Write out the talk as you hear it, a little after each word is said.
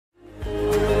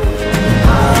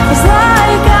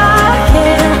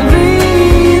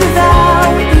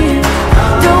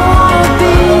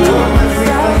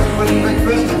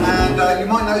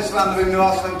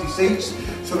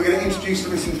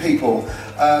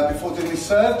before dinner is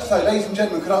served. So, ladies and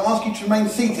gentlemen, could I ask you to remain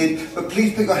seated, but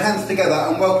please put your hands together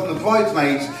and welcome the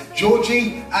bridesmaids,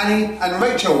 Georgie, Annie and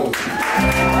Rachel.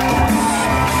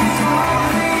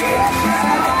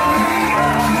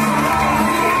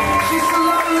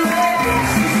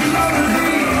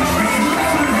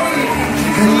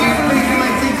 Can you please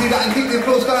remain seated and keep the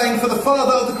applause going for the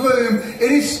father of the groom?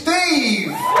 It is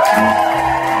Steve!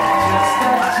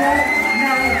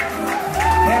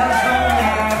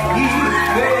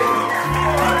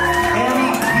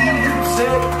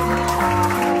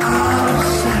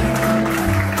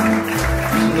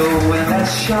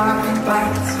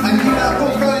 And keep that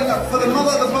applause going for the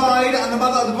mother of the bride and the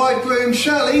mother of the bridegroom,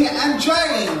 Shirley and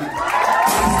Jane.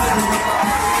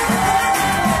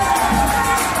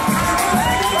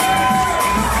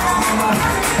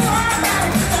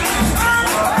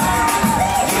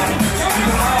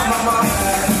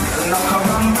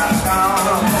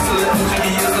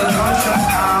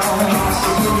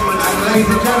 Ladies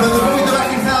and gentlemen, the boys are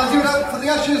back in town. Give it up for the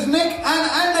ushers, Nick and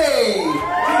Andy.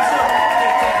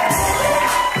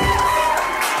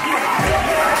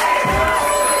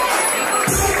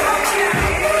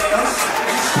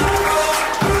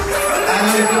 And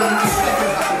ladies and gentlemen, the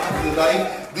second of the day,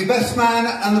 the best man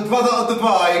and the brother of the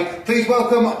bride. Please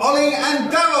welcome Ollie and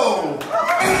Daryl.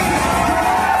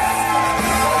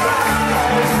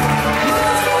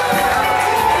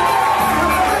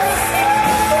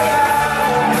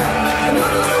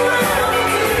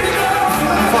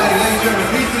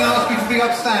 Please can I ask you to be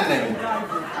upstanding?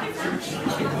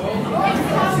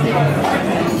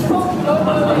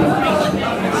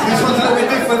 This one's a little bit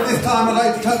different this time. I'd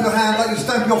like to clap your hand, I'd like you to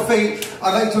stamp your feet.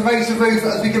 I'd like to raise the roof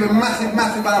as we give a massive,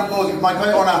 massive round of applause. It's my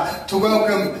great honour to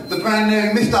welcome the brand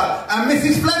new Mr. and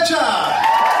Mrs. Fletcher.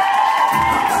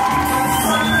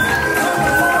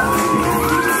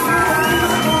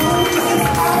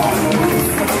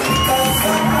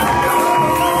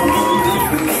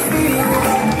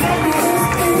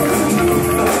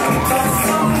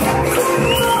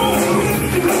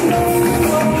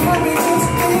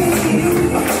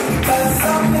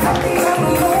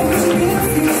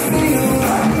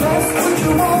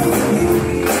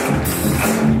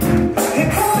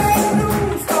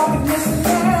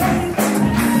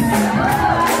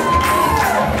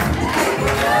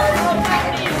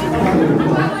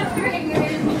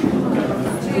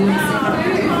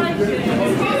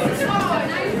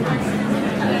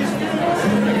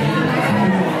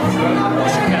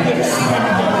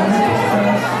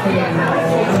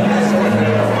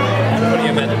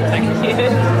 Thank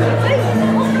you.